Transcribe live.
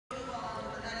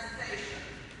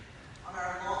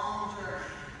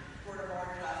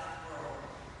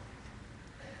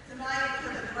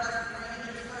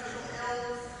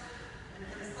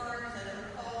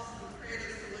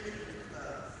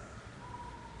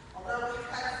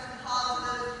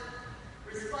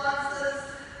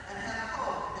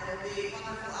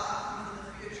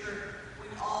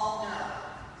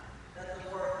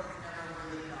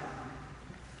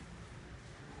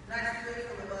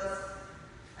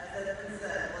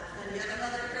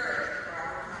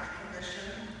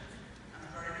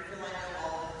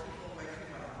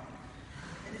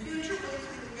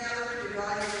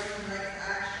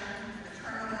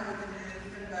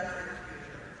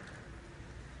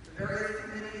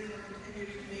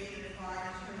continue to meet and find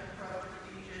a human approach to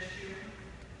each issue.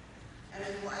 And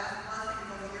we will ask blessings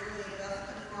on the yearly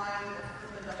investment fund that's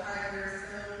open to hire very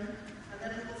soon. And then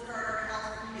we will start our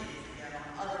council meetings again on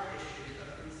other issues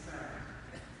of concern.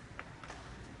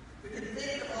 We can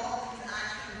think of all these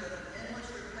actions as an endless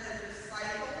repetitive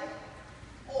cycle,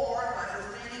 or by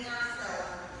sustaining ourselves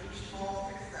with each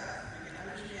small success, we can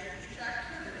understand each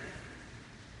activity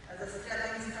as a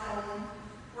stepping stone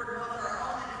toward both our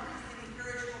own increasing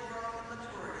spiritual growth and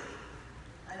maturity,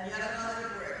 and yet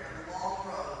another brick on the long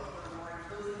road toward a more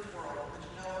inclusive world which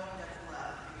no one gets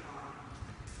left behind.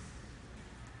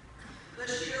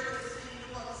 This year we've seen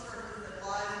the book surface that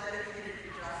lives dedicated to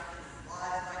justice,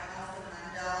 lives like Nelson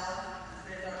Mandela and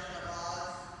Cesar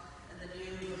Chavez, and the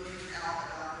new movies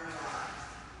out about their lives.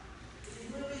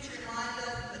 These movies remind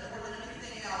us that more than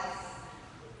anything else,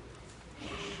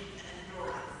 patience and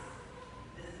endurance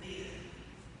is needed.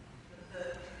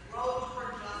 That the road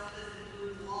toward justice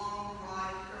includes long, dry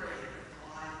periods in the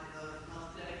lives of those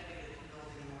most dedicated to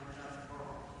building a more just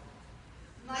world.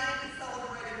 Tonight we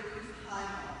celebrate a brief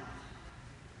time moment.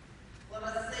 Let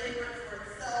us savor it for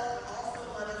itself, but also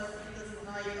let us see this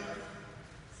night of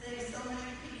seeing so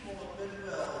many people of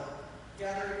goodwill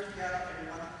gathered together